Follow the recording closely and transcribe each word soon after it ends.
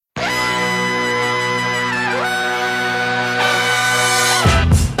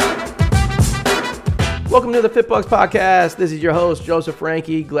Welcome to the FitBUX's podcast. This is your host, Joseph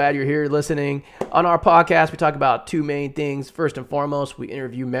Franke. Glad you're here listening. On our podcast, we talk about two main things. First and foremost, we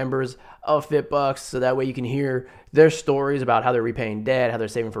interview members of FitBUX's so that way you can hear their stories about how they're repaying debt, how they're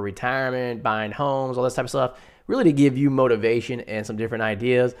saving for retirement, buying homes, all this type of stuff, really to give you motivation and some different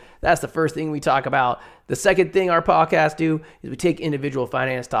ideas. That's the first thing we talk about. The second thing our podcasts do is we take individual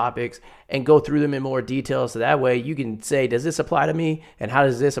finance topics and go through them in more detail so that way you can say, does this apply to me and how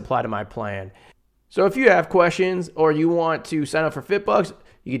does this apply to my plan? So if you have questions or you want to sign up for FitBUX's,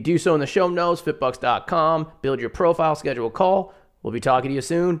 you can do so in the show notes, fitbux.com. Build your profile, schedule a call. We'll be talking to you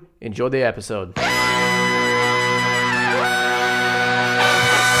soon. Enjoy the episode.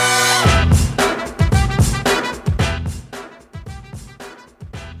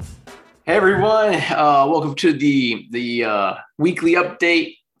 Hey everyone, welcome to the weekly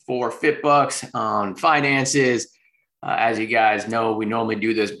update for FitBUX's on finances. As you guys know, we normally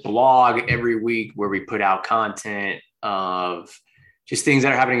do this blog every week where we put out content of just things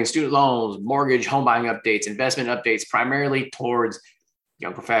that are happening in student loans, mortgage, home buying updates, investment updates, primarily towards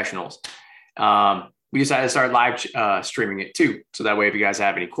young professionals. We decided to start live streaming it too. So that way, if you guys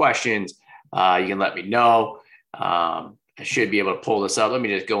have any questions, you can let me know. I should be able to pull this up. Let me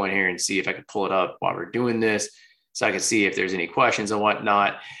just go in here and see if I can pull it up while we're doing this so I can see if there's any questions and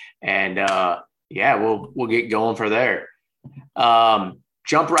whatnot. And yeah, we'll get going for there.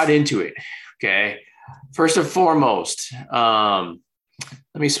 Jump right into it. Okay. First and foremost, let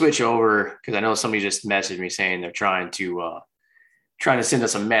me switch over because I know somebody just messaged me saying they're trying to send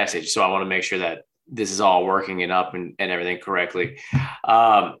us a message. So I want to make sure that this is all working and up and everything correctly.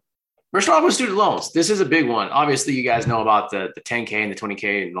 We're starting with student loans. This is a big one. Obviously, you guys know about the 10K and the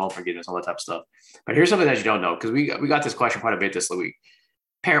 20K and loan forgiveness, all that type of stuff. But here's something that you don't know because we got this question quite a bit this week.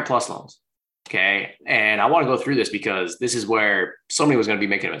 Parent Plus loans. Okay. And I want to go through this because this is where somebody was going to be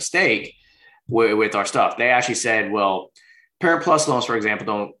making a mistake with our stuff. They actually said, well, Parent Plus loans, for example,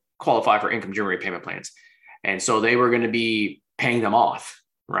 don't qualify for income driven repayment plans. And so they were going to be paying them off,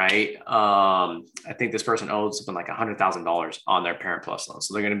 right? I think this person owed something like $100,000 on their Parent Plus loans.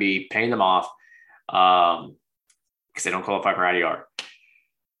 So they're going to be paying them off because they don't qualify for IDR.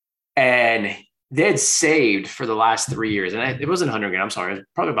 And they had saved for the last 3 years, and it wasn't 100 grand. I'm sorry, it was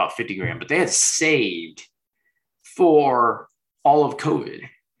probably about 50 grand, but they had saved for all of COVID,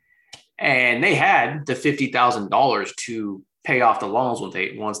 and they had the $50,000 to pay off the loans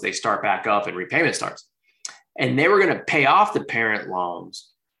once they start back up and repayment starts, and they were going to pay off the parent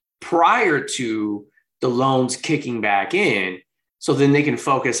loans prior to the loans kicking back in, so then they can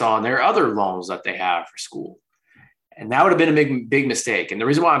focus on their other loans that they have for school, and that would have been a big mistake. And the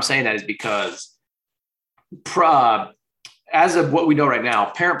reason why I'm saying that is because as of what we know right now,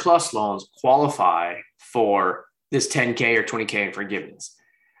 Parent Plus loans qualify for this 10K or 20K in forgiveness.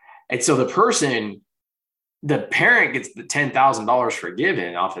 And so the parent gets the $10,000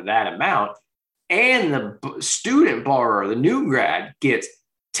 forgiven off of that amount, and the student borrower, the new grad, gets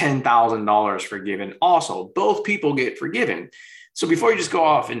 $10,000 forgiven also. Both people get forgiven. So before you just go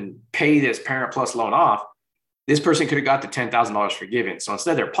off and pay this Parent Plus loan off, this person could have got the $10,000 forgiven. So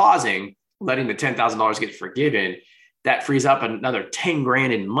instead they're pausing, letting the $10,000 get forgiven, that frees up another 10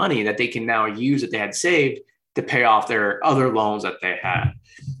 grand in money that they can now use that they had saved to pay off their other loans that they had.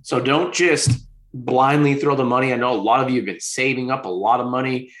 So don't just blindly throw the money. I know a lot of you have been saving up a lot of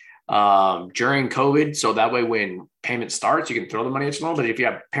money during COVID. So that way, when payment starts, you can throw the money at your loan. But if you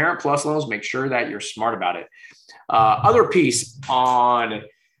have Parent Plus loans, make sure that you're smart about it. Other piece on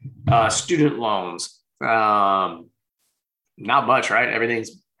student loans, not much, right?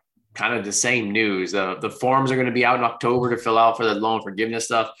 Everything's kind of the same news. The forms are going to be out in October to fill out for the loan forgiveness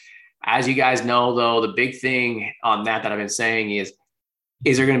stuff. As you guys know, though, the big thing on that I've been saying is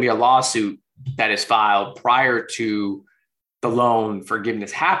there going to be a lawsuit that is filed prior to the loan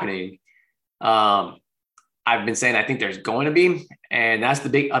forgiveness happening? I've been saying I think there's going to be, and that's the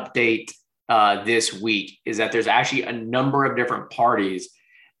big update this week, is that there's actually a number of different parties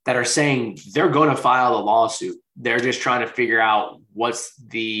that are saying they're going to file a lawsuit. They're just trying to figure out what's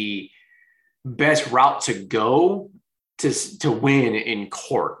the best route to go to win in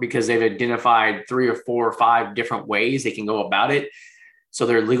court, because they've identified 3 or 4 or 5 different ways they can go about it. So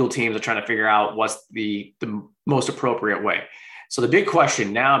their legal teams are trying to figure out what's the most appropriate way. So the big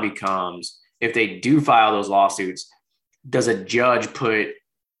question now becomes, if they do file those lawsuits, does a judge put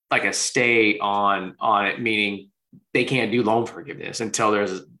like a stay on it, meaning they can't do loan forgiveness until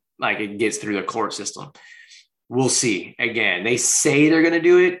there's like it gets through the court system? We'll see. Again, they say they're going to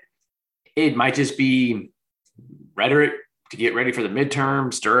do it. It might just be rhetoric to get ready for the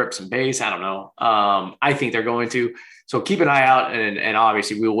midterm, stir up some base. I don't know. I think they're going to. So keep an eye out, and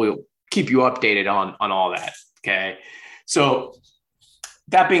obviously we will keep you updated on all that. Okay. So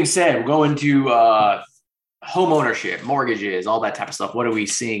that being said, we'll go into home ownership, mortgages, all that type of stuff. What are we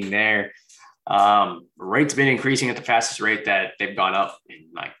seeing there? Rates been increasing at the fastest rate that they've gone up in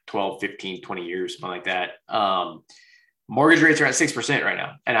like 12, 15, 20 years, something like that. Mortgage rates are at 6% right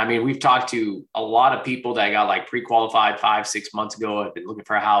now. And I mean, we've talked to a lot of people that got like pre-qualified 5-6 months ago, have been looking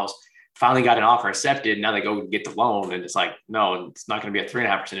for a house, finally got an offer accepted. Now they go get the loan and it's like, no, it's not going to be a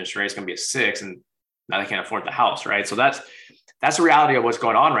 3.5% interest rate. It's going to be a 6. And now they can't afford the house. Right. So that's the reality of what's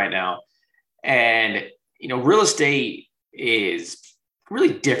going on right now. And, you know, real estate is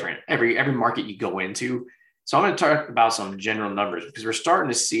really different every market you go into. So I'm going to talk about some general numbers because we're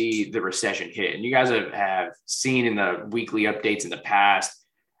starting to see the recession hit. And you guys have seen in the weekly updates in the past,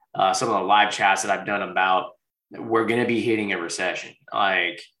 some of the live chats that I've done about we're going to be hitting a recession.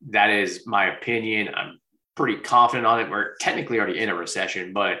 Like, that is my opinion. I'm pretty confident on it. We're technically already in a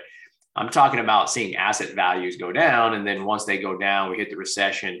recession, but I'm talking about seeing asset values go down. And then once they go down, we hit the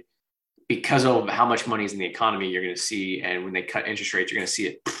recession because of how much money is in the economy. You're going to see, and when they cut interest rates, you're going to see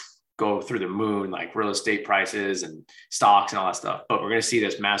it go through the moon, like real estate prices and stocks and all that stuff. But we're going to see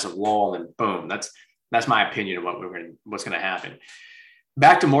this massive lull and boom. That's my opinion of what's going to happen.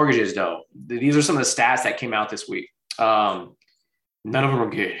 Back to mortgages, though. These are some of the stats that came out this week. None of them are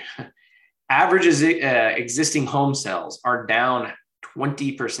good. Average existing home sales are down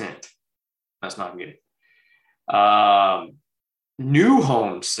 20%. That's not good. New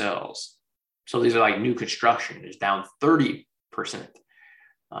home sales, so these are like new construction, is down 30%.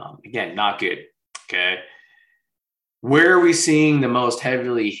 Again, not good. Okay. Where are we seeing the most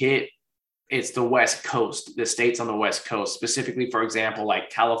heavily hit? It's the West Coast, the states on the West Coast, specifically, for example, like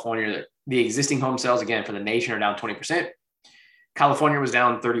California. The existing home sales, again, for the nation are down 20%. California was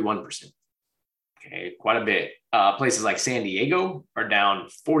down 31%. Okay, quite a bit. Places like San Diego are down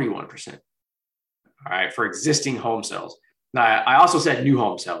 41%. All right, for existing home sales. Now, I also said new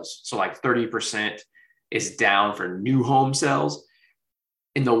home sales. So like 30% is down for new home sales.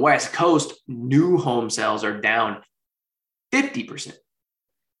 In the West Coast, new home sales are down 50%.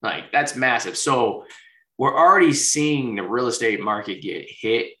 Like, that's massive. So we're already seeing the real estate market get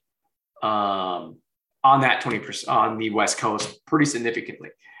hit on that 20% on the West Coast pretty significantly.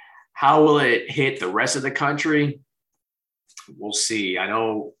 How will it hit the rest of the country? We'll see. I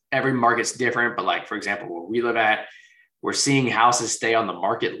know every market's different, but like, for example, where we live at, we're seeing houses stay on the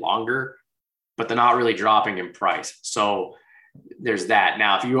market longer, but they're not really dropping in price. So there's that.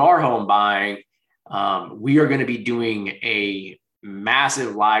 Now, if you are home buying, we are going to be doing a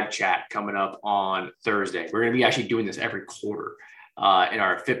massive live chat coming up on Thursday. We're going to be actually doing this every quarter in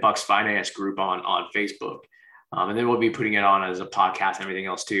our FitBUX's finance group on Facebook. And then we'll be putting it on as a podcast and everything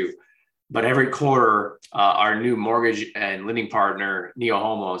else too. But every quarter, our new mortgage and lending partner, Neo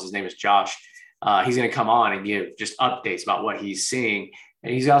Home Loans, his name is Josh. He's going to come on and give just updates about what he's seeing.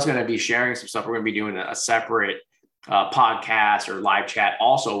 And he's also going to be sharing some stuff. We're going to be doing a separate podcast or live chat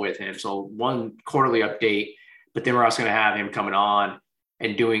also with him. So one quarterly update, but then we're also going to have him coming on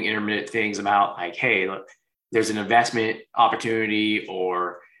and doing intermittent things about like, hey, look, there's an investment opportunity,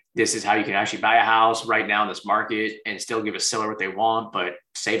 or this is how you can actually buy a house right now in this market and still give a seller what they want, but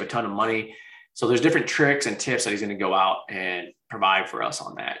save a ton of money. So there's different tricks and tips that he's going to go out and provide for us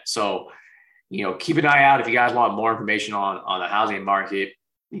on that. So, you know, keep an eye out if you guys want more information on the housing market.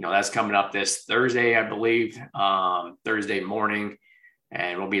 You know, that's coming up this Thursday, I believe, Thursday morning,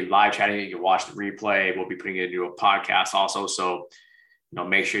 and we'll be live chatting. You can watch the replay. We'll be putting it into a podcast also. So, you know,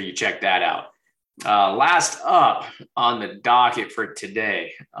 make sure you check that out. Last up on the docket for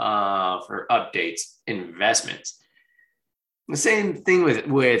today, for updates, investments. The same thing with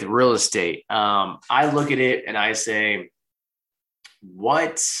real estate. I look at it and I say,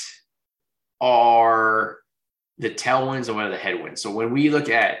 what are the tailwinds and what are the headwinds? So when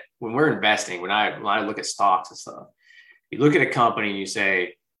we're investing, when I look at stocks and stuff, you look at a company and you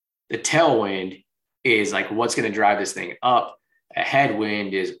say, the tailwind is like, what's going to drive this thing up? A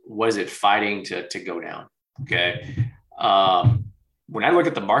headwind is, what is it fighting to go down? Okay. When I look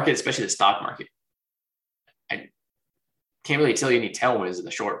at the market, especially the stock market, I can't really tell you any tailwinds in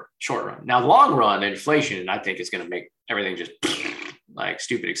the short run. Now, long run, inflation, I think, is going to make everything just like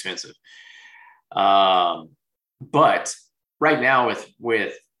stupid expensive. But right now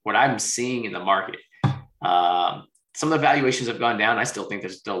with what I'm seeing in the market, some of the valuations have gone down. I still think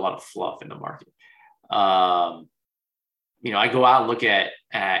there's still a lot of fluff in the market. You know, I go out and look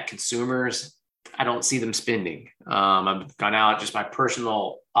at consumers. I don't see them spending. I've gone out, just my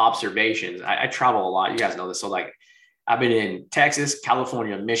personal observations. I travel a lot. You guys know this. So like, I've been in Texas,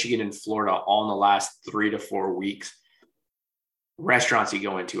 California, Michigan, and Florida all in the last 3 to 4 weeks. restaurants you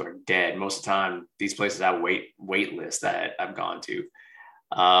go into are dead. Most of the time, these places have wait lists that I've gone to.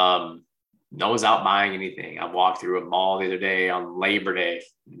 No one's out buying anything. I walked through a mall the other day on Labor Day.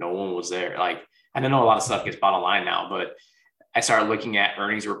 No one was there. Like, I don't know, a lot of stuff gets bought online now, but I started looking at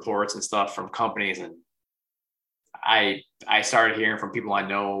earnings reports and stuff from companies, and I started hearing from people I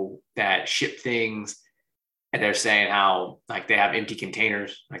know that ship things, and they're saying how like they have empty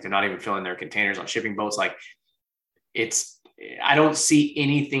containers, like they're not even filling their containers on shipping boats. Like I don't see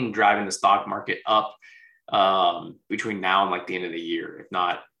anything driving the stock market up between now and like the end of the year. If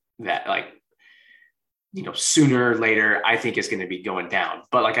not that, like, sooner or later, I think it's going to be going down.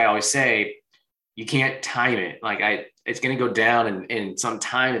 But like I always say, you can't time it. Like it's going to go down, and in some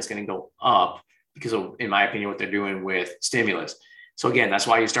time it's going to go up because of, in my opinion, what they're doing with stimulus. So again, that's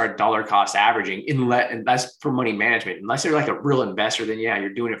why you start dollar cost averaging, and that's for money management. Unless you're like a real investor, then yeah,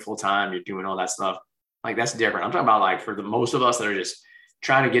 you're doing it full time. You're doing all that stuff. Like that's different. I'm talking about like for the most of us that are just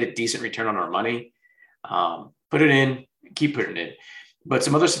trying to get a decent return on our money, put it in, keep putting it in. But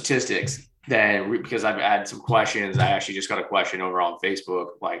some other statistics because I've had some questions. I actually just got a question over on Facebook.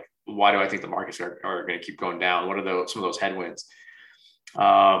 Like, why do I think the markets are going to keep going down? What are some of those headwinds?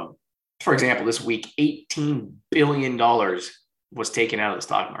 For example, this week, $18 billion was taken out of the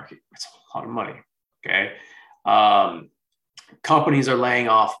stock market. That's a lot of money. Okay. Companies are laying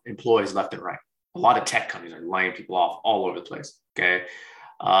off employees left and right. A lot of tech companies are laying people off all over the place. Okay.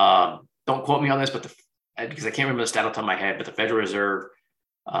 Don't quote me on this, but because I can't remember the stat off the top of my head, but the Federal Reserve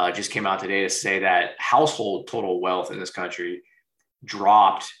just came out today to say that household total wealth in this country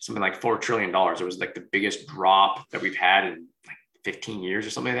dropped something like $4 trillion. It was like the biggest drop that we've had in like 15 years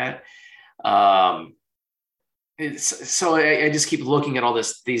or something like that. So I just keep looking at all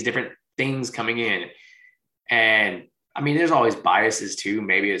these different things coming in. And I mean, there's always biases too.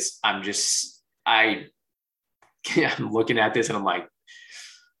 Maybe I'm looking at this and I'm like,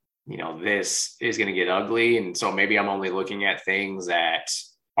 this is going to get ugly. And so maybe I'm only looking at things that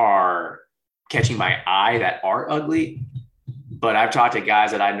are catching my eye that are ugly. But I've talked to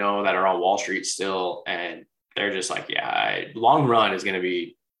guys that I know that are on Wall Street still, and they're just like, yeah, long run is going to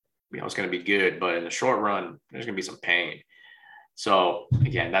be, it's going to be good. But in the short run, there's going to be some pain. So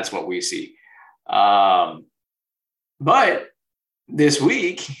again, that's what we see. But this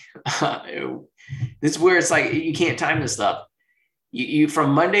week, this is where it's like, you can't time this stuff. You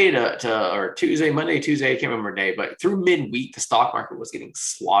from Monday or Tuesday, Monday, Tuesday, I can't remember day, but through midweek, the stock market was getting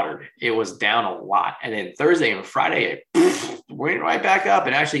slaughtered. It was down a lot. And then Thursday and Friday, it went right back up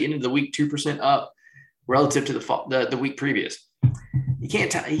and actually ended the week 2% up relative to the week previous. You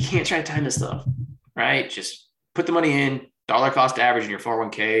can't try to time this stuff, right? Just put the money in, dollar cost average in your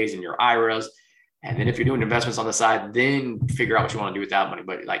 401ks and your IRAs. And then if you're doing investments on the side, then figure out what you want to do with that money.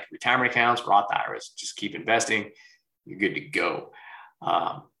 But like retirement accounts, Roth IRAs, just keep investing. You're good to go.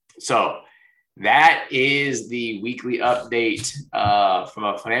 So that is the weekly update from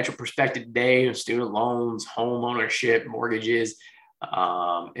a financial perspective today of student loans, home ownership, mortgages,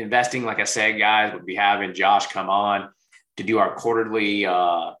 investing. Like I said, guys, we'll be having Josh come on to do our quarterly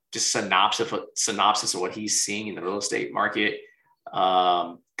just synopsis of what he's seeing in the real estate market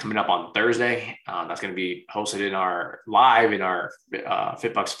coming up on Thursday. That's going to be hosted in our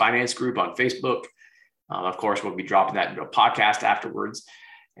FitBUX's finance group on Facebook. Of course, we'll be dropping that into a podcast afterwards.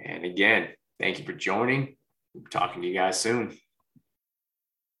 And again, thank you for joining. We'll be talking to you guys soon.